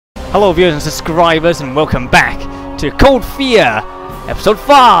Hello viewers and subscribers, and welcome back to Cold Fear, episode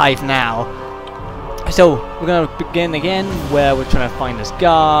 5 now. So, we're going to begin again where we're trying to find this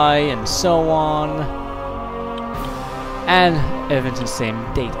guy and so on. And everything's the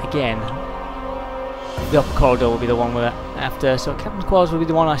same date again. The upper corridor will be the one we're after, so Captain's Quarters will be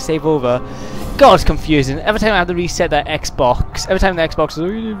the one I save over. God, it's confusing. Every time I have to reset that Xbox, every time the Xbox is, oh,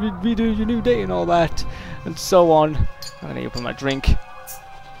 you need to redo your new date and all that, and so on. I'm going to open my drink.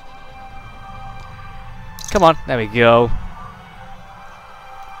 Come on, there we go.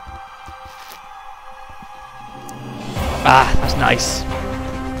 Ah, that's nice.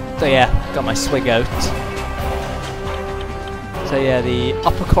 So yeah, got my swig out. So yeah, the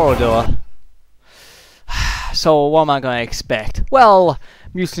upper corridor. So what am I going to expect? Well,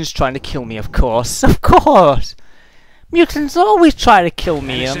 mutants trying to kill me, of course. Of course! Mutants always try to kill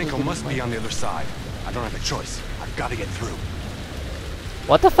me. Shenko must be on the other side. I don't have a choice. I've got to get through.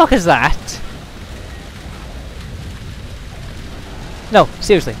 What the fuck is that? No,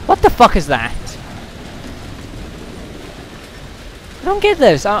 seriously, what the fuck is that? I don't get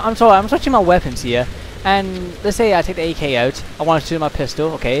this. I'm sorry, I'm switching my weapons here. And let's say I take the AK out. I want to shoot my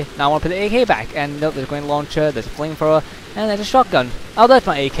pistol, okay. Now I want to put the AK back. And nope, there's a grenade launcher, there's a flamethrower, and there's a shotgun. Oh, that's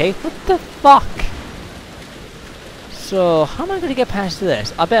my AK. What the fuck? So, how am I going to get past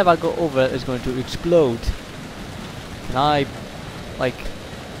this? I bet if I go over it, it's going to explode. Can I, like...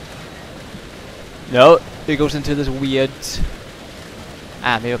 No, it goes into this weird...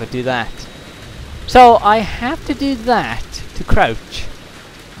 Ah, maybe I could do that. So, I have to do that to crouch.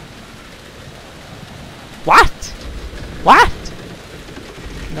 What? What?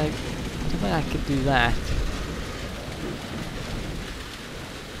 No, I don't think I could do that.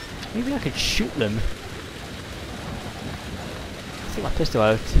 Maybe I could shoot them. Let's take my pistol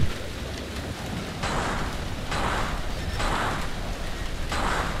out.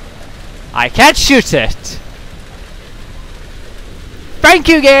 I can't shoot it! Thank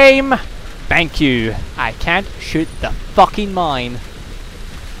you, game! Thank you. I can't shoot the fucking mine.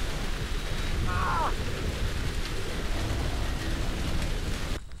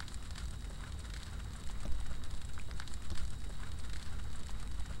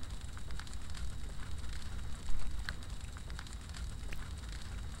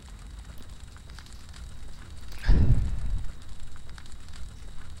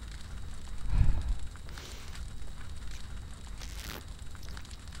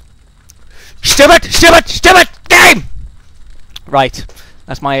 Stupid game! Right,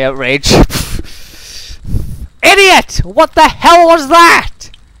 that's my rage. Idiot! What the hell was that?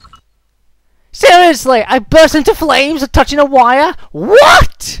 Seriously, I burst into flames at touching a wire?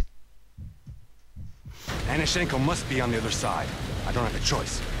 What? Shenko must be on the other side. I don't have a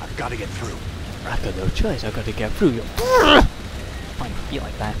choice. I've got to get through. I've got no choice. I've got to get through. Fine, feel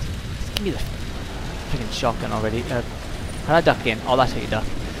like that. Just give me the freaking shotgun already. How do I duck in? Oh, that's how you duck.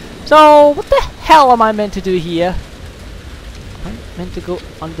 So, what the hell am I meant to do here? Am I meant to go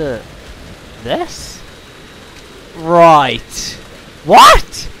under this? Right.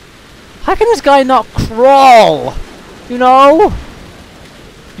 What? How can this guy not crawl? You know?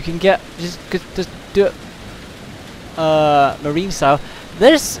 You can get just do it marine style.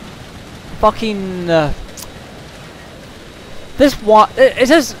 This fucking this what it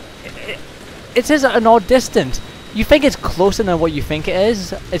says an odd distance. You think it's closer than what you think it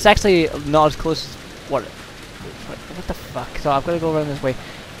is. It's actually not as close as what the fuck? So I've got to go around this way.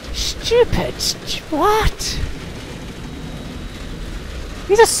 Stupid! What?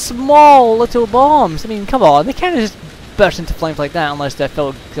 These are small little bombs. I mean, come on. They can't just burst into flames like that unless they're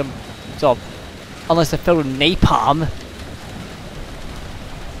filled unless they're filled with napalm.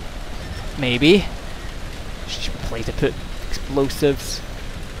 Maybe. Stupid place to put explosives.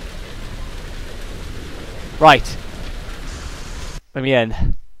 Right. Let me in.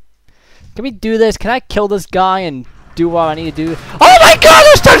 Can we do this? Can I kill this guy and do what I need to do? Oh my god,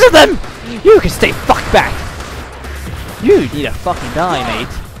 there's tons of them! You can stay fucked back! You need to fucking die, mate.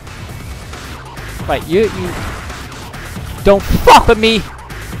 Right, you don't fuck with me!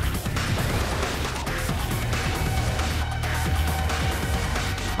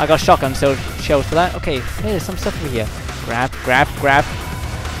 I got shotgun shells for that. Okay, hey, there's some stuff over here. Grab, grab, grab.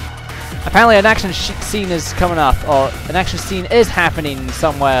 Apparently an action scene is coming up, or an action scene is happening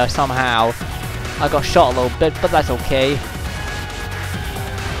somewhere, somehow. I got shot a little bit, but that's okay.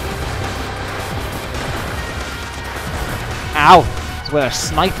 Ow! So where a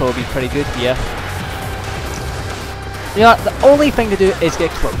sniper would be pretty good here. You know what, the only thing to do is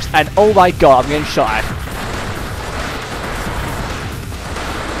get close, and oh my god, I'm getting shot at.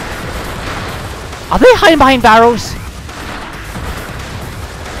 Are they hiding behind barrels?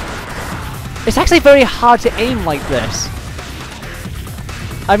 It's actually very hard to aim like this.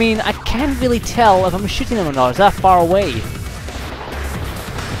 I mean, I can't really tell if I'm shooting them or not. It's that far away.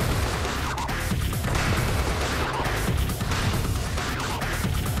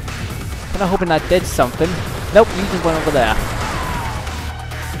 Kinda hoping that did something. Nope, you just went over there.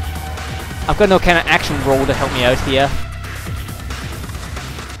 I've got no kind of action roll to help me out here.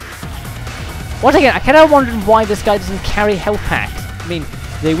 Once again, I kind of wondering why this guy doesn't carry health packs. I mean,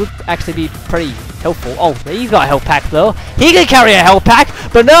 they would actually be pretty helpful. Oh, he's got a health pack though. He can carry a health pack,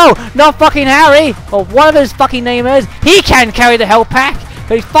 but no, not fucking Harry, or whatever his fucking name is. He can carry the health pack,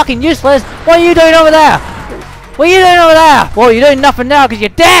 but he's fucking useless. What are you doing over there? What are you doing over there? Well, you're doing nothing now because you're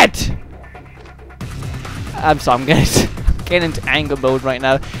dead. I'm sorry, I'm getting into anger mode right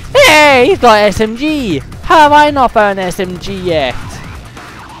now. Hey, he's got SMG. How have I not found SMG yet?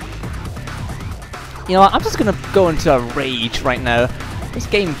 You know what, I'm just gonna go into a rage right now. This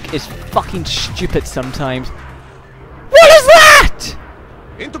game is fucking stupid sometimes. What is that?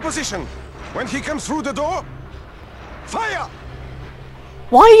 Into position. When he comes through the door, fire!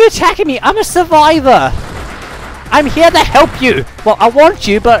 Why are you attacking me? I'm a survivor. I'm here to help you. Well, I want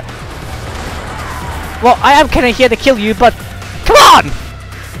you, but... Well, I am kind of here to kill you, but... Come on!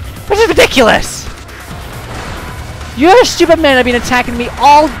 This is ridiculous! You stupid men have been attacking me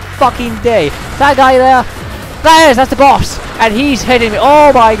all fucking day. That guy there... that's the boss! And he's hitting me.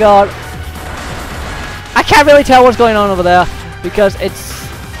 Oh my god! I can't really tell what's going on over there, because it's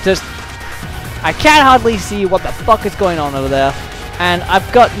just... I can't hardly see what the fuck is going on over there. And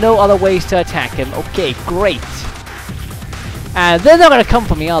I've got no other ways to attack him. Okay, great. And they're not going to come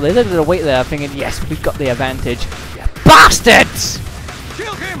for me, are they? They're going to wait there thinking, yes, we've got the advantage. You bastards!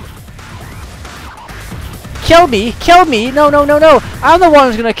 Kill him! Kill me? Kill me? No, no, no, no. I'm the one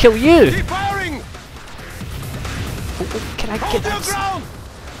who's going to kill you. Keep firing! Can I Hold get your that? ground!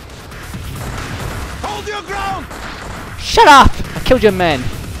 Hold your ground! Shut up! I killed your men.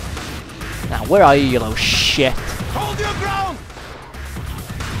 Now, where are you, you little shit? Hold your ground!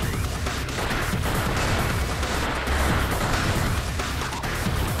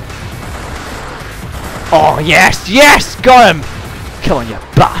 Oh, yes! Yes! Got him! Come on, you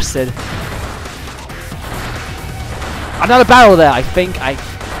bastard. Another barrel there, I think.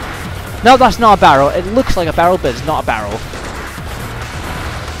 No, that's not a barrel. It looks like a barrel, but it's not a barrel.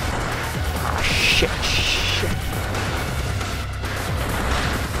 Ah, shit, shit.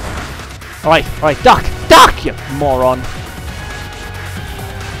 Alright, alright, duck! Duck, you moron!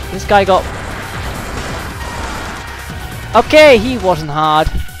 This guy got... Okay, he wasn't hard.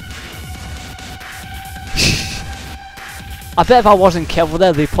 I bet if I wasn't careful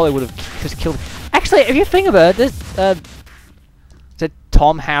there, they probably would have just killed me. Actually, if you think about it, this, is it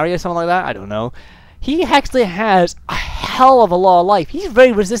Tom Harry or something like that? I don't know. He actually has a hell of a lot of life. He's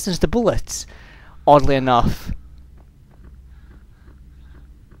very resistant to bullets, oddly enough.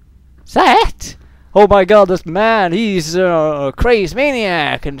 Is that it? Oh my god, this man, he's a crazed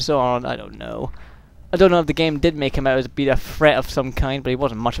maniac, and so on. I don't know. I don't know if the game did make him out as be a threat of some kind, but he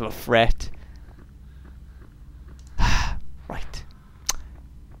wasn't much of a threat. Right.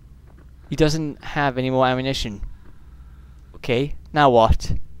 He doesn't have any more ammunition. Okay, now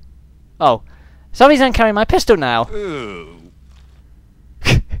what? Oh, somebody's gonna carry my pistol now. Ooh.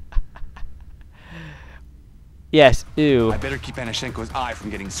 Yes, ew. I better keep Anashenko's eye from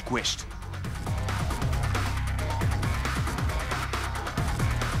getting squished.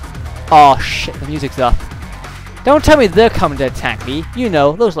 Oh shit, the music's up. Don't tell me they're coming to attack me. You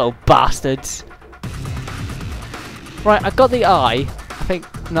know, those little bastards. Right, I got the eye. I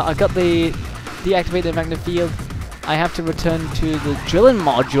think, no, I got the deactivated magnet field. I have to return to the drilling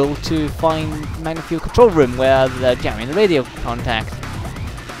module to find magnet field control room where they're jamming the radio contact.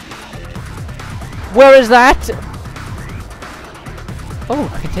 Where is that?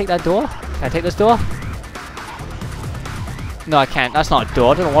 Oh, I can take that door? Can I take this door? No, I can't. That's not a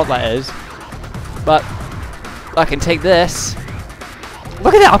door. I don't know what that is. But I can take this.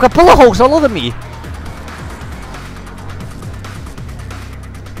 Look at that! I've got bullet holes all over me!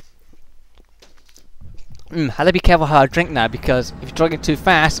 I have to be careful how I drink now, because if you drink it too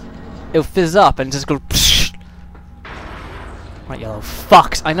fast, it'll fizz up and just go psh. Right, you little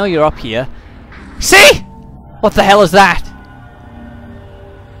fucks. I know you're up here. See? What the hell is that?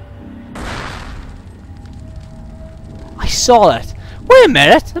 I saw that. Wait a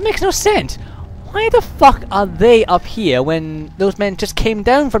minute, that makes no sense. Why the fuck are they up here when those men just came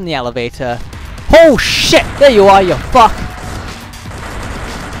down from the elevator? Oh shit! There you are, you fuck!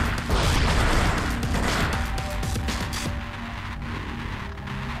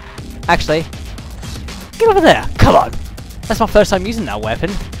 Actually, get over there. Come on. That's my first time using that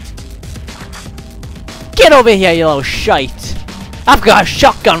weapon. Get over here, you little shite! I've got a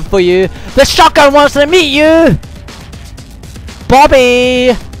shotgun for you! The shotgun wants to meet you!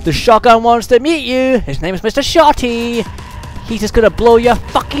 Bobby! The shotgun wants to meet you! His name is Mr. Shotty! He's just gonna blow your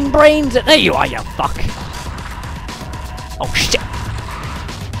fucking brains out. There you are, you fuck! Oh shit!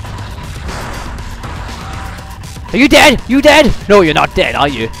 Are you dead? You dead? No, you're not dead, are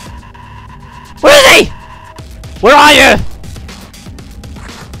you? Where is he? Where are you?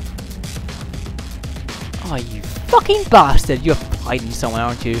 Oh, you fucking bastard! You're hiding somewhere,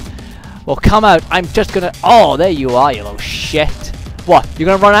 aren't you? Well, come out. I'm just gonna... Oh, there you are, you little shit. What? You're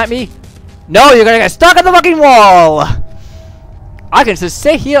gonna run at me? No, you're gonna get stuck on the fucking wall! I can just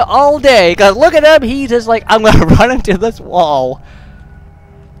sit here all day, because look at him, he's just like, I'm gonna run into this wall.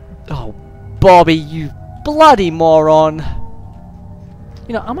 Oh, Bobby, you bloody moron.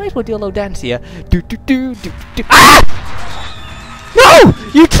 You know, I might as well do a little dance here. Do do do do do. Ah! No!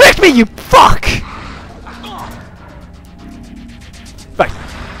 You tricked me, you fuck! Right.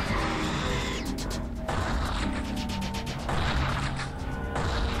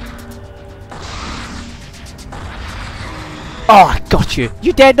 Oh, I got you.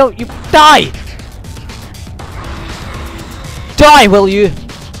 You dead? No, you die! Die, will you?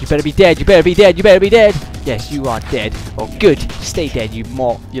 You better be dead. You better be dead. You better be dead. Yes, you are dead. Oh, good. Stay dead, you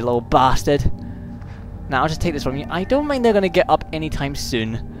little bastard. Now, I'll just take this from you. I don't think they're gonna get up anytime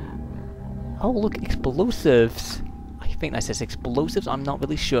soon. Oh, look, explosives. I think that says explosives. I'm not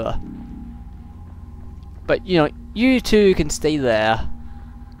really sure. But, you know, you two can stay there.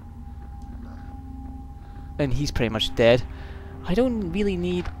 And he's pretty much dead. I don't really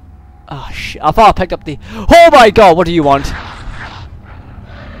need... Oh, shit. I thought I picked up the... Oh my god, what do you want? I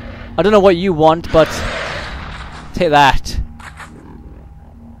don't know what you want, but... Take that.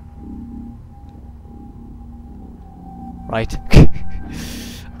 Right.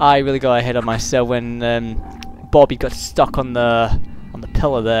 I really got ahead of myself when Bobby got stuck on the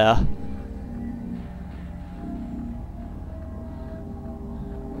pillar there.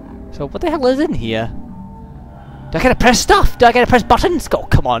 So what the hell is in here? Do I get to press stuff? Do I get to press buttons? Oh,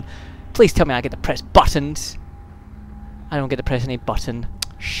 come on. Please tell me I get to press buttons. I don't get to press any button.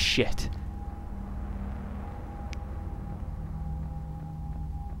 Shit.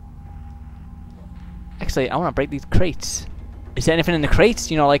 Actually, I want to break these crates. Is there anything in the crates?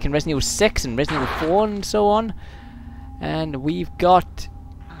 You know, like in Resident Evil 6 and Resident Evil 4 and so on. And we've got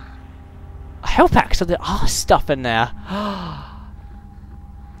a health pack, so there are stuff in there.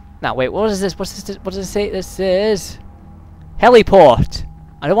 Now, wait, what is this? What's this? What does it say? This is heliport.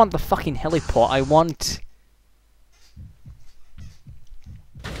 I don't want the fucking heliport. I want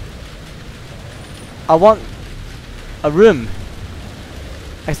a room.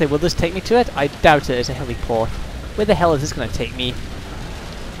 I say, will this take me to it? I doubt it. It's a heliport. Where the hell is this going to take me?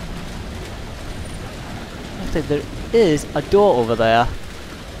 Actually, there is a door over there.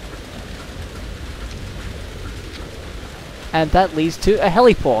 And that leads to a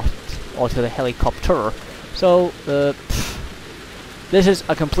heliport. Or to the helicopter. So, this is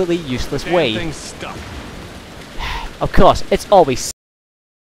a completely useless way. Of course, it's always